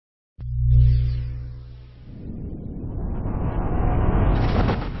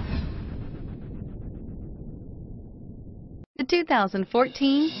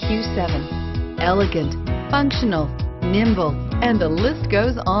2014 Q7. Elegant, functional, nimble, and the list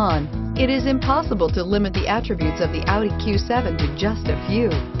goes on. It is impossible to limit the attributes of the Audi Q7 to just a few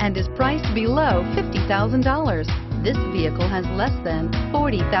and is priced below $50,000. This vehicle has less than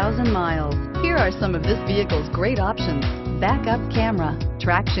 40,000 miles. Here are some of this vehicle's great options: backup camera,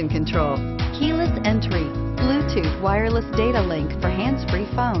 traction control, keyless entry, Bluetooth wireless data link for hands-free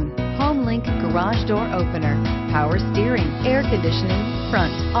phone, home link garage door opener, power steering, air conditioning,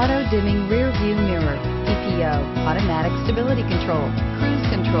 front, auto dimming rear view mirror, PPO, automatic stability control, cruise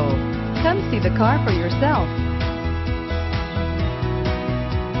control. Come see the car for yourself.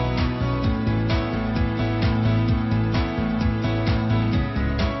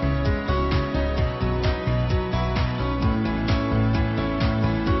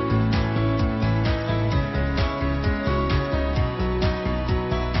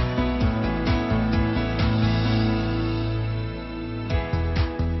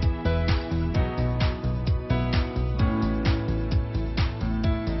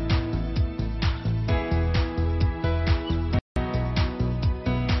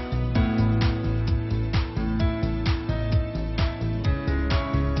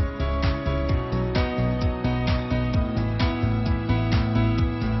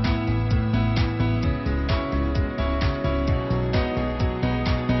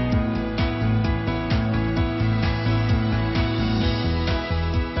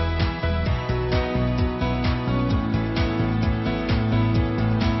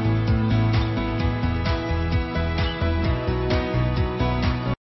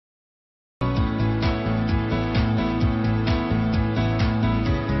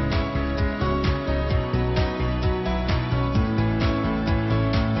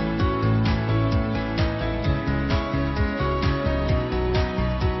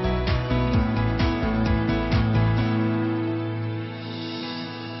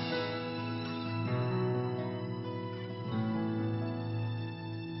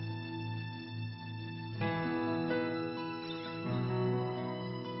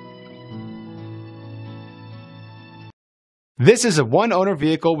 This is a one-owner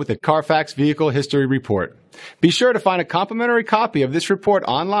vehicle with a Carfax Vehicle History Report. Be sure to find a complimentary copy of this report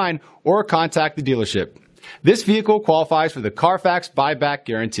online or contact the dealership. This vehicle qualifies for the Carfax Buyback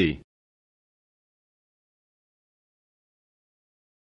Guarantee.